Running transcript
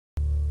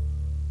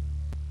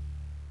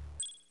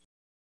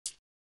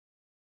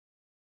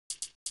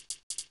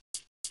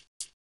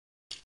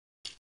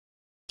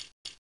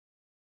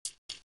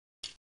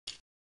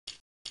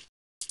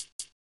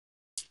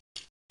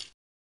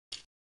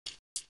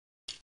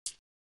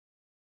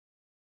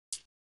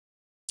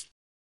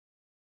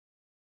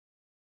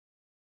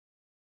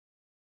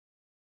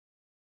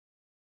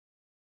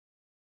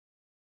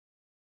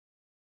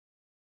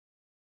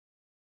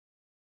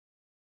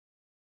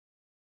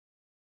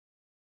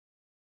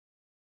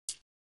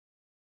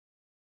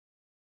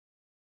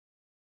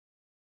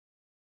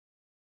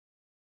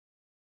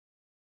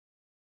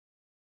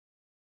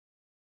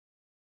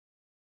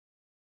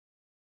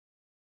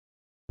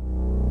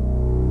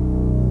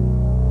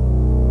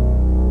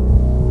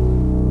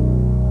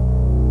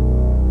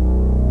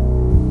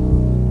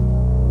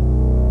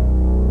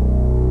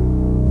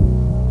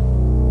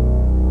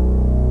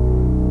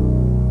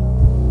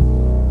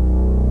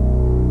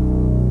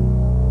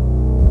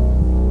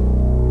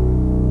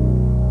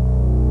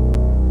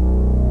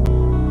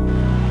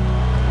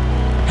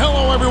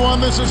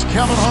And this is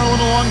Kevin Harlan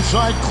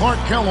alongside Clark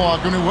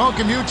Kellogg, and we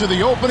welcome you to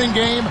the opening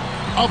game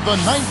of the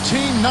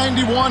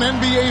 1991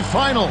 NBA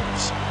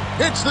Finals.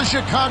 It's the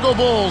Chicago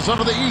Bulls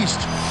out of the East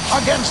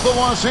against the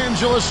Los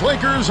Angeles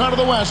Lakers out of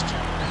the West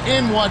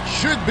in what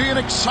should be an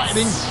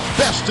exciting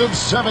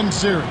best-of-7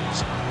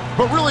 series.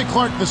 But really,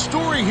 Clark, the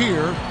story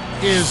here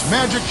is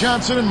Magic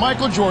Johnson and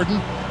Michael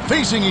Jordan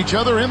facing each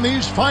other in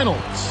these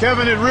finals.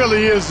 Kevin, it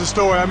really is the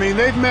story. I mean,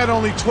 they've met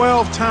only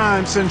 12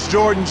 times since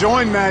Jordan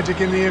joined Magic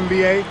in the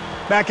NBA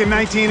back in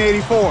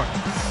 1984.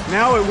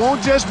 Now it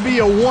won't just be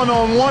a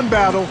one-on-one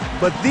battle,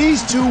 but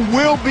these two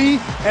will be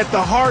at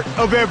the heart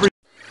of everything.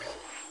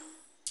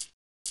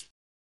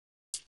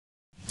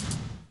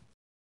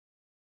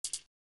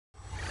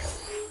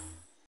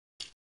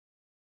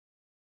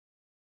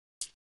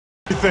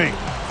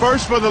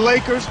 First for the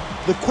Lakers,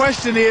 the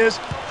question is,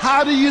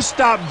 how do you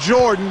stop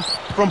Jordan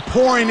from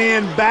pouring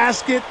in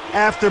basket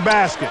after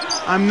basket?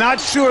 I'm not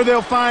sure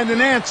they'll find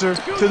an answer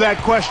to that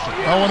question.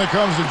 Well, when it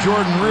comes to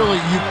Jordan, really,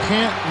 you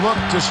can't look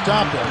to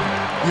stop him.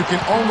 You can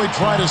only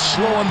try to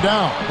slow him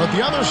down. But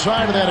the other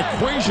side of that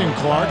equation,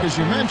 Clark, as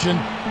you mentioned,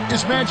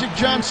 is Magic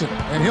Johnson.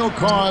 And he'll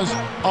cause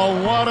a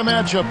lot of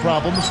matchup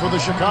problems for the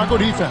Chicago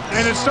defense.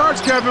 And it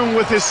starts, Kevin,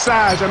 with his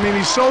size. I mean,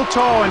 he's so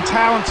tall and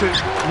talented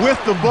with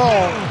the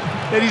ball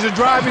that he's a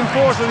driving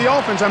force of the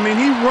offense. I mean,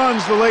 he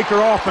runs the Laker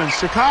offense.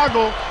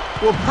 Chicago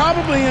will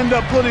probably end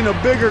up putting a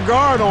bigger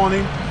guard on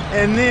him,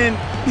 and then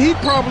he'd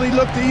probably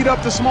look to eat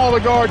up the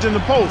smaller guards in the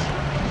post.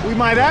 We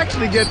might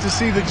actually get to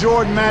see the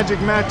Jordan-Magic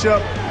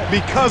matchup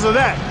because of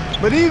that.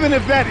 But even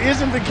if that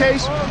isn't the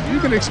case, you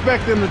can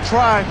expect them to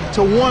try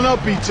to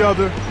one-up each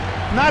other,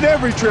 not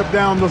every trip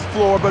down the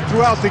floor, but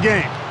throughout the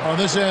game. Oh,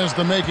 this has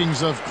the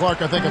makings of,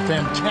 Clark, I think, a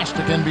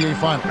fantastic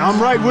NBA Finals.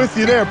 I'm right with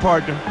you there,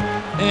 partner.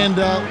 And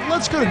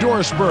let's go to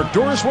Doris Burke.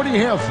 Doris, what do you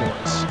have for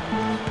us?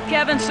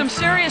 Kevin, some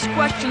serious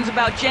questions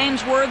about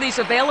James Worthy's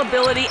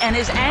availability and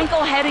his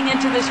ankle heading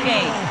into this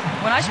game.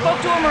 When I spoke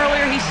to him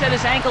earlier, he said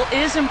his ankle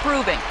is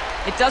improving.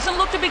 It doesn't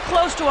look to be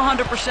close to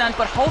 100%,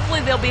 but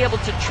hopefully they'll be able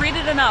to treat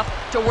it enough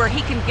to where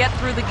he can get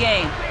through the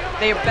game.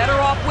 They are better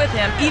off with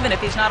him, even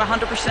if he's not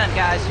 100%,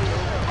 guys.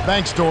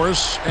 Thanks,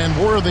 Doris. And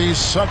Worthy's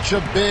such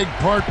a big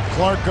part,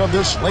 Clark, of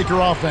this Laker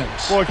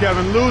offense. Boy,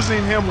 Kevin,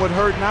 losing him would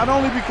hurt, not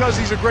only because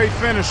he's a great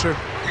finisher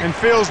and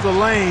fills the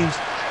lanes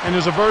and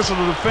is a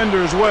versatile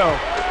defender as well,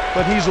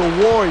 but he's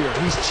a warrior.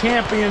 He's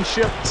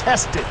championship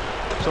tested.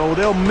 So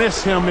they'll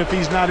miss him if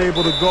he's not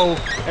able to go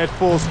at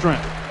full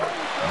strength.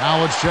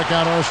 Now let's check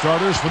out our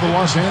starters for the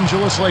Los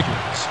Angeles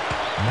Lakers.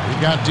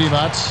 We've got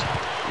Divac,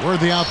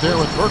 Worthy out there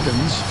with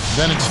Perkins.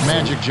 Then it's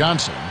Magic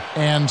Johnson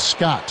and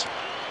Scott.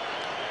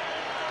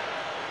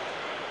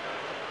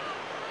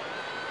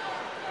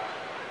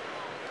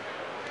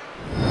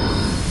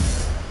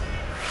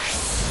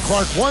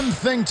 Clark, one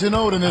thing to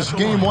note in this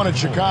game one at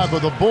Chicago,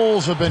 the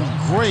Bulls have been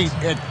great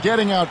at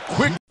getting out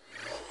quick.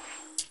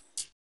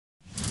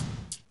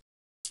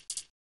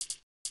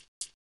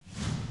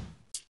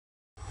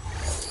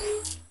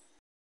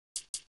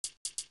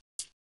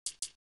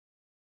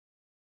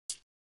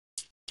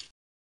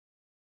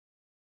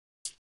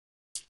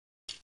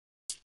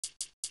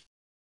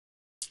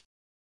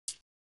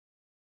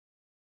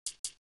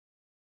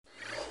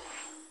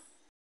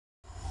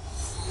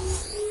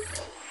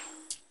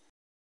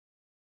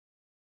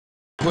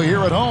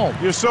 Here at home.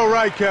 You're so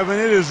right, Kevin.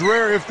 It is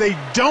rare if they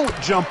don't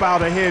jump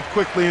out ahead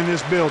quickly in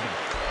this building.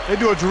 They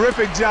do a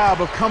terrific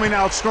job of coming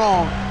out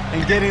strong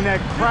and getting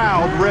that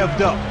crowd revved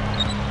up.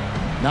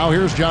 Now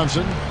here's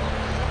Johnson.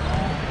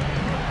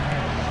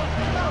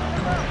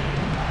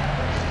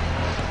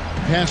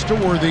 Pass to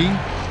Worthy.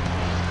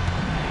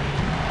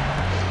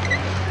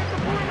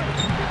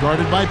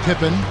 Guarded by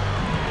Pippen.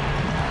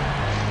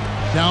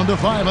 Down to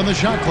 5 on the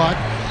shot clock.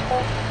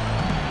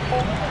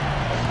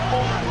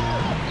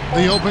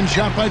 The open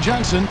shot by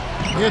Johnson.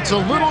 It's a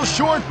little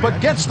short,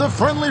 but gets the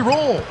friendly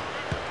roll.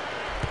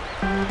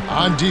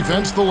 On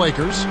defense, the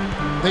Lakers.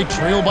 They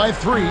trail by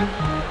 3.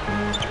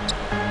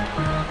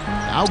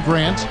 Now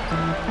Grant.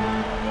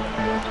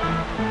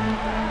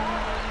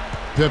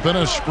 Pippen,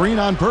 a screen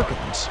on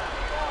Perkins.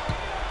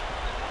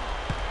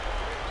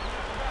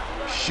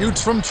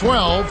 Shoots from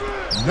 12.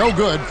 No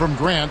good from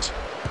Grant.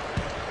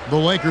 The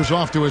Lakers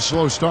off to a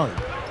slow start.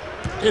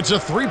 It's a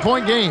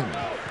 3-point game.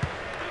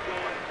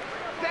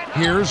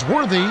 Here's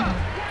Worthy.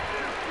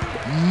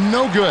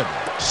 No good.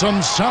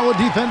 Some solid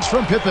defense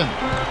from Pippen.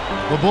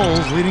 The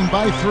Bulls leading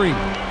by 3.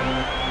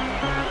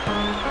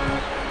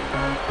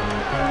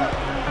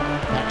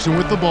 Paxson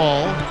with the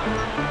ball.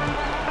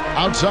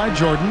 Outside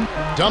Jordan.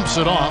 Dumps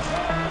it off.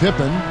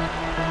 Pippen.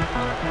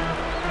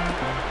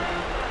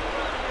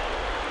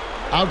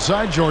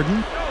 Outside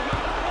Jordan.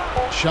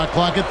 Shot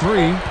clock at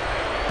 3.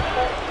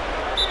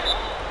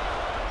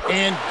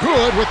 And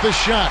good with the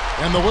shot.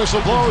 And the whistle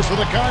blows for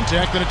the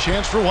contact and a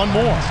chance for one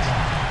more.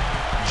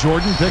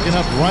 Jordan picking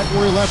up right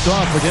where he left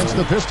off against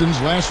the Pistons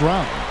last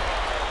round.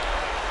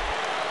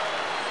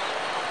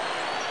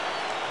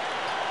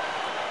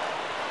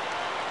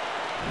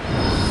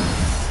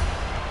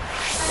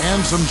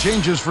 And some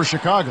changes for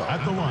Chicago.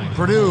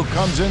 Purdue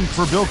comes in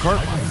for Bill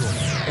Cartwright.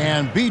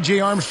 And B.J.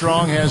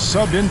 Armstrong has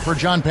subbed in for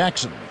John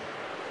Paxson.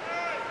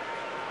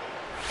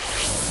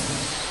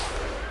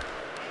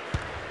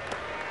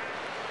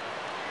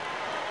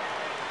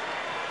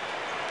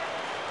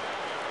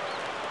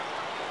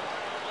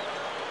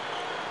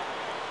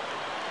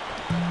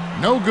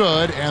 No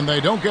good, and they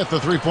don't get the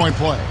three-point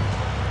play.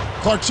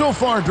 Clark, so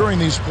far during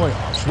these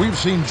playoffs, we've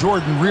seen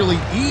Jordan really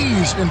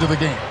ease into the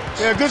game.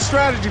 Yeah, good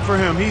strategy for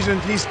him.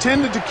 He's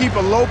tended to keep a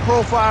low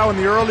profile in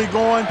the early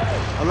going,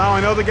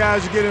 allowing other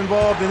guys to get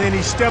involved, and then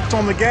he steps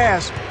on the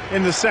gas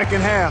in the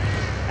second half,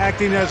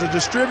 acting as a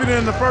distributor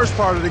in the first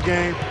part of the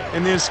game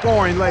and then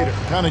scoring later.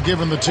 Kind of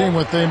giving the team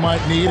what they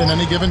might need in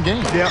any given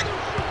game. Yep.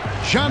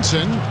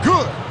 Johnson,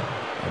 good.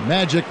 The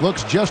Magic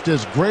looks just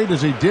as great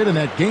as he did in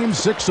that Game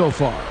 6 so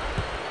far.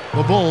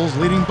 The Bulls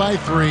leading by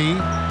 3.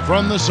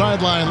 From the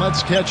sideline,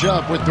 let's catch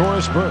up with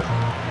Doris Burke.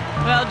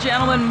 Well,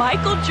 gentlemen,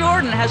 Michael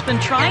Jordan has been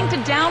trying to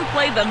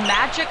downplay the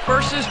Magic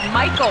versus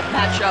Michael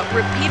matchup,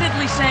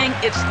 repeatedly saying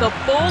it's the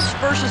Bulls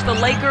versus the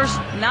Lakers,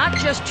 not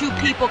just two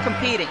people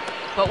competing.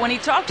 But when he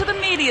talked to the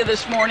media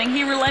this morning,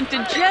 he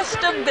relented just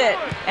a bit,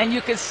 and you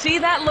could see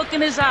that look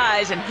in his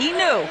eyes, and he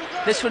knew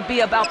this would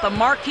be about the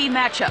marquee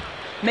matchup.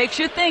 Makes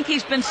you think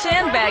he's been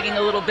sandbagging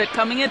a little bit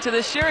coming into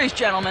this series,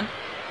 gentlemen.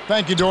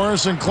 Thank you,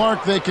 Doris. And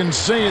Clark, they can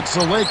say it's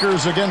the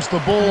Lakers against the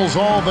Bulls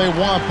all they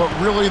want, but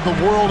really the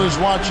world is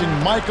watching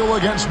Michael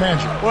against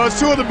Magic. Well, it's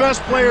two of the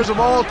best players of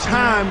all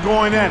time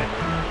going at it.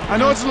 I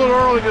know it's a little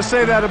early to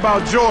say that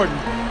about Jordan,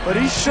 but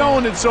he's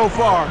shown it so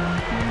far,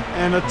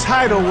 and a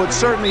title would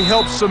certainly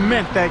help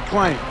cement that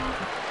claim.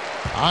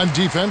 On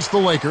defense, the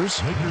Lakers.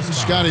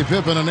 Scottie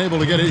Pippen unable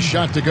to get his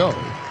shot to go.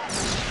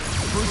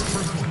 First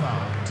personal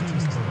foul,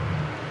 team's third.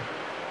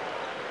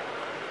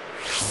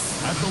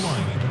 At the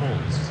line, the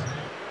Bulls.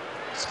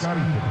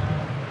 Scottie Pippen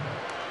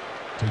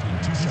taking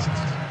 2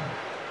 shots.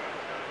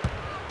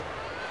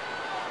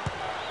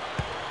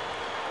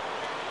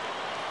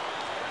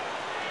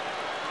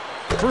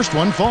 First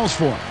one falls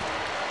for him.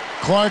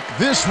 Clark,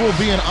 this will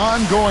be an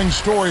ongoing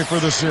story for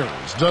the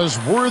series. Does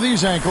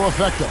Worthy's ankle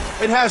affect him?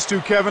 It has to,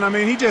 Kevin. I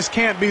mean, he just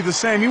can't be the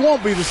same. He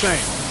won't be the same.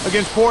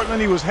 Against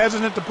Portland, he was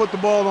hesitant to put the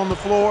ball on the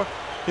floor.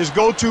 His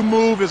go-to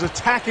move is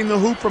attacking the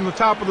hoop from the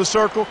top of the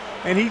circle,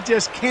 and he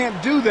just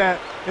can't do that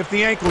if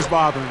the ankle's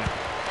bothering him.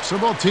 So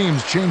both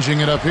teams changing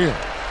it up here.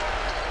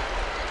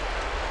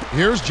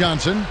 Here's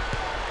Johnson.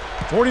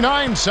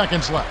 49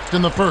 seconds left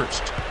in the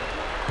first.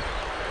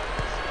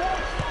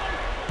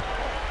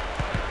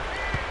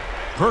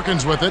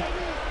 Perkins with it.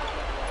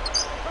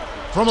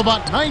 From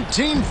about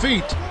 19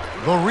 feet,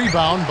 the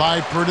rebound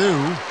by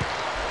Purdue.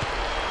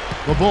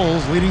 The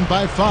Bulls leading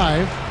by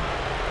 5.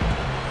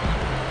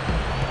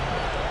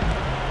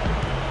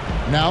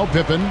 Now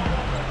Pippen.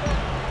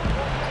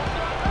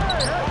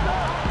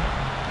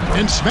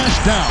 And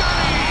smashed down.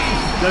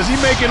 Does he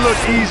make it look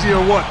easy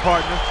or what,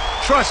 partner?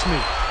 Trust me,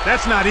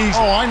 that's not easy.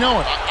 Oh, I know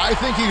it. I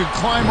think he could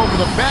climb over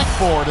the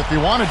backboard if he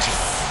wanted to.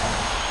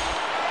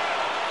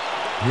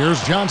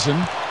 Here's Johnson.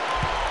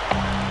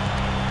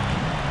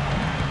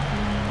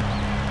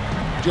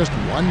 Just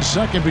 1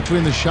 second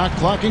between the shot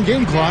clock and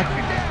game clock.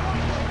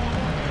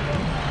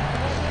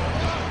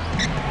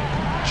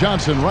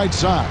 Johnson right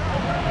side.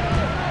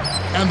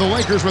 And the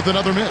Lakers with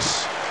another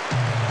miss.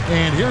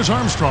 And here's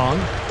Armstrong.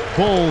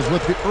 Bulls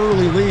with the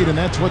early lead, and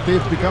that's what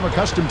they've become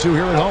accustomed to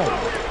here at home.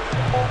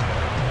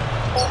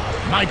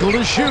 Michael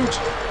to shoot.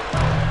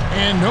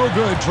 And no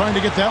good trying to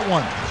get that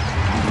one.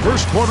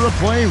 First quarter of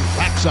play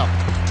racks up.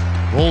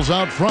 Bulls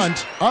out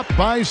front, up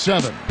by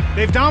 7.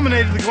 They've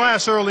dominated the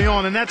glass early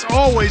on, and that's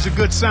always a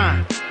good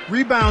sign.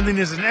 Rebounding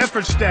is an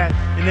effort stat,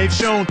 and they've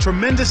shown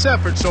tremendous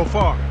effort so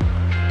far.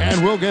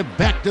 And we'll get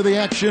back to the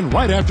action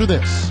right after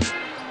this.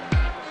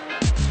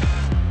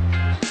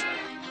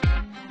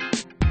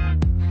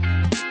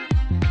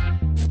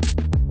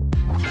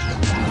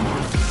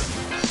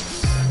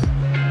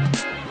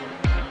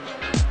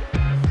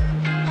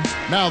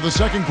 Now the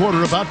second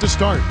quarter about to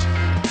start.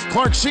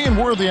 Clark, seeing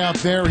Worthy out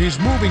there, he's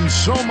moving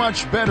so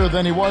much better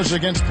than he was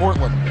against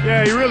Portland.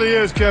 Yeah, he really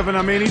is, Kevin.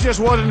 I mean, he just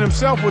wasn't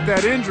himself with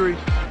that injury.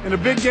 In a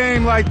big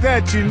game like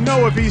that, you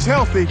know if he's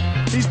healthy,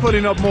 he's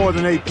putting up more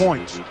than 8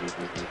 points.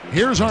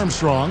 Here's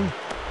Armstrong.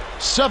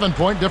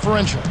 7-point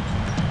differential.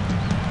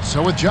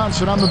 So with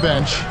Johnson on the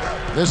bench,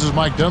 this is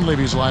Mike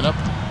Dunleavy's lineup.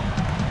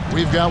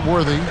 We've got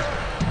Worthy.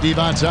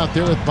 Devon's out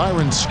there with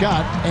Byron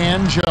Scott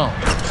and Jones.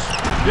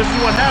 This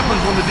is what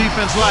happens when the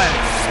defense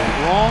lags.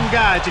 Wrong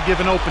guy to give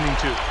an opening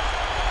to.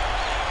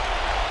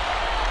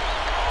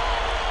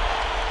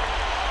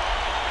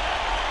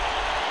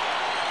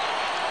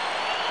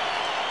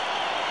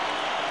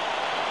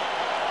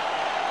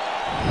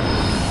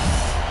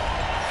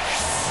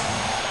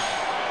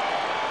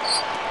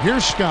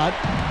 Here's Scott.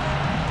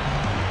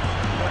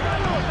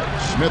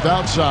 Smith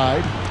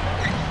outside.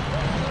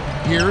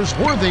 Here's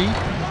Worthy.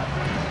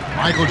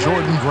 Michael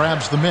Jordan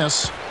grabs the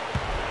miss.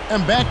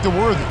 And back to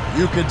Worthy.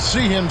 You could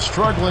see him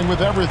struggling with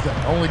everything.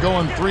 Only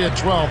going 3 of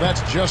 12.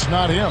 That's just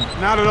not him.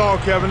 Not at all,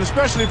 Kevin,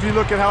 especially if you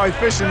look at how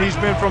efficient he's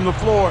been from the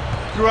floor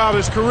throughout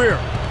his career.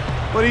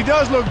 But he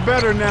does look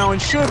better now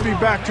and should be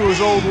back to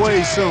his old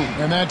ways soon.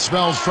 And that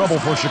spells trouble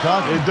for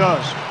Chicago. It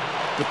does.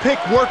 The pick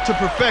worked to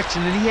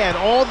perfection, and he had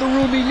all the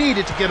room he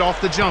needed to get off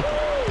the jumper.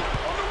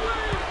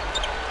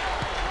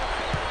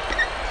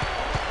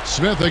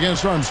 Smith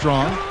against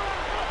Armstrong.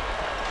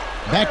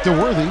 Back to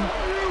Worthy.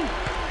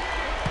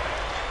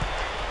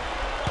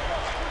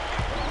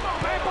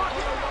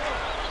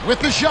 With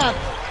the shot.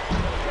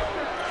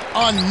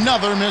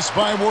 Another miss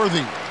by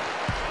Worthy.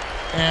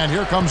 And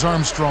here comes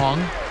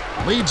Armstrong.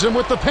 Leads him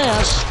with the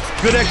pass.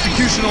 Good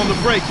execution on the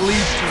break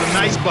leads to the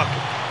nice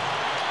bucket.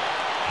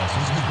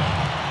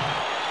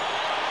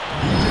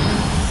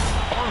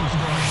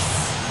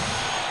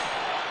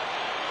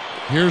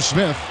 Here's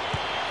Smith.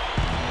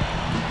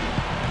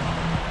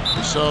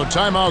 So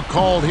timeout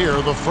called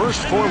here, the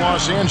first for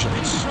Los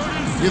Angeles.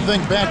 You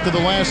think back to the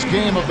last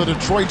game of the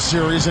Detroit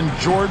series, and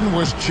Jordan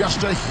was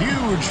just a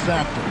huge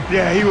factor.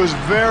 Yeah, he was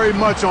very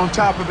much on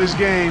top of his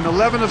game.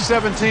 11 of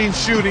 17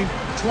 shooting,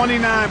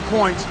 29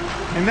 points,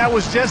 and that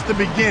was just the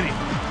beginning.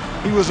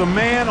 He was a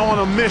man on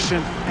a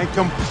mission and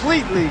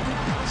completely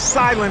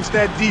silenced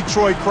that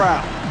Detroit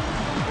crowd.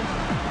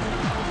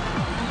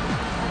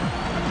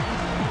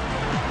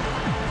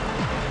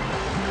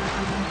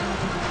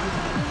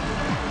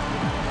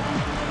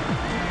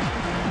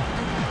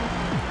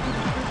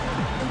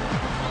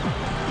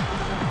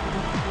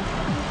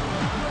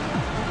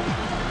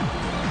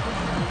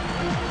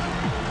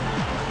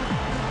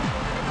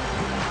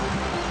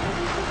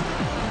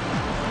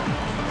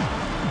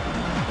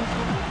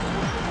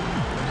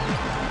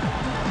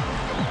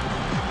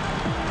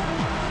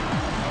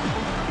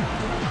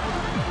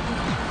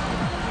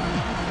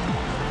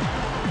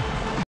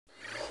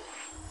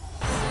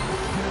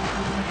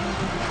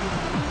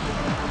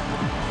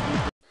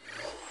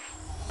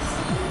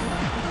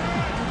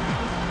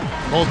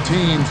 Both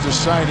teams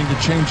deciding to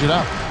change it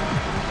up.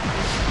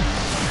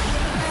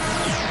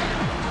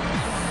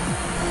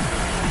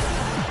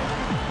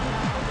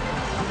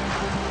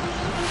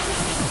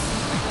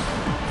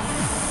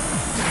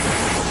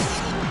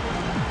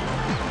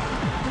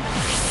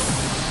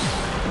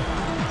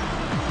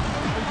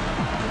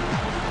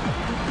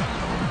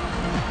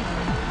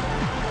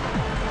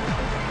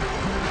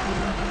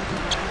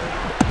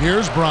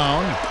 Here's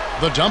Brown,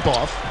 the dump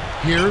off.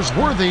 Here's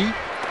Worthy,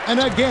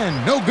 and again,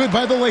 no good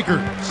by the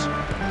Lakers.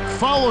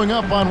 Following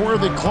up on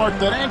Worthy, Clark,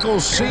 that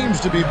ankle seems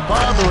to be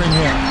bothering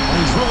him.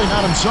 He's really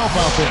not himself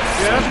out there.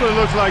 Yeah, that's what it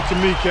looks like to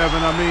me,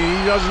 Kevin. I mean,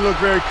 he doesn't look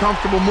very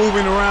comfortable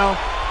moving around,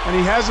 and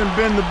he hasn't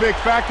been the big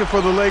factor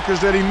for the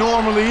Lakers that he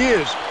normally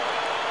is.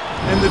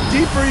 And the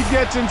deeper he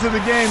gets into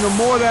the game, the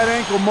more that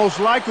ankle most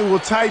likely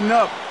will tighten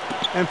up.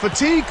 And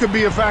fatigue could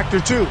be a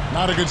factor, too.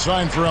 Not a good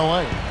sign for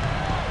L.A.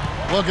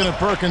 Looking at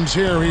Perkins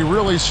here, he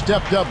really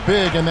stepped up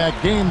big in that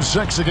Game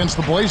 6 against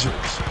the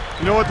Blazers.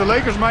 You know what? The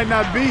Lakers might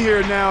not be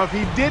here now if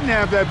he didn't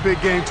have that big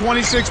game.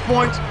 26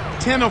 points,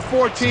 10 of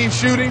 14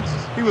 shooting.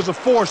 He was a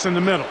force in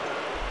the middle.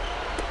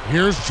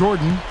 Here's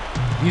Jordan.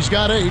 He's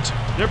got 8.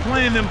 They're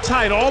playing them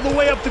tight all the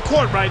way up the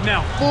court right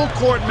now. Full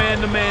court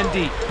man-to-man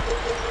deep.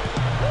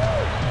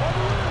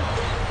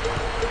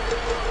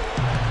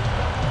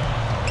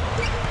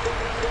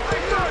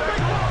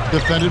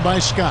 Defended by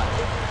Scott.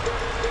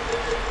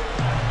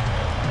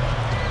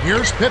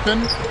 Here's Pippen.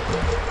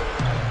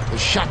 The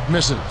shot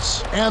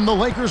misses, and the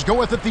Lakers go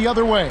with it the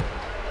other way.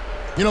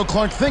 You know,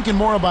 Clark, thinking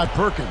more about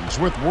Perkins,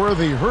 with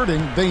Worthy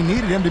hurting, they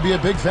needed him to be a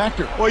big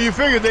factor. Well, you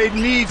figured they'd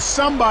need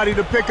somebody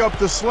to pick up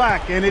the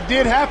slack, and it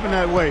did happen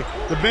that way.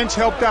 The bench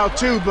helped out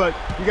too, but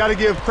you got to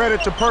give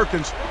credit to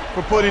Perkins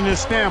for putting his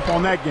stamp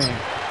on that game.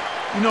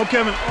 You know,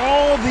 Kevin,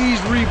 all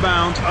these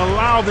rebounds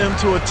allow them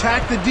to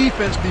attack the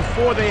defense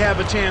before they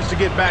have a chance to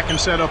get back and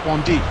set up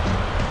on D.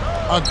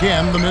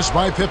 Again, the miss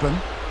by Pippen.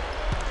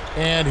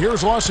 And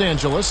here's Los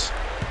Angeles,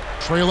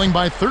 trailing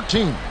by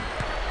 13.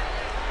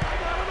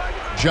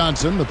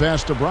 Johnson, the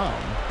pass to Brown.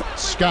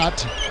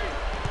 Scott.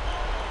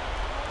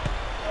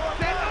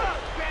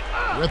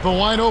 With the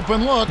wide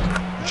open look.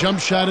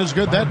 Jump shot is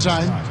good that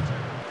time.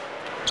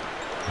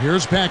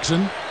 Here's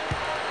Paxson.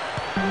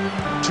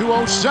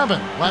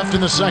 2:07 left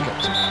in the second.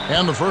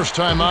 And the first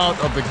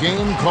timeout of the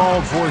game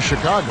called for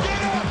Chicago.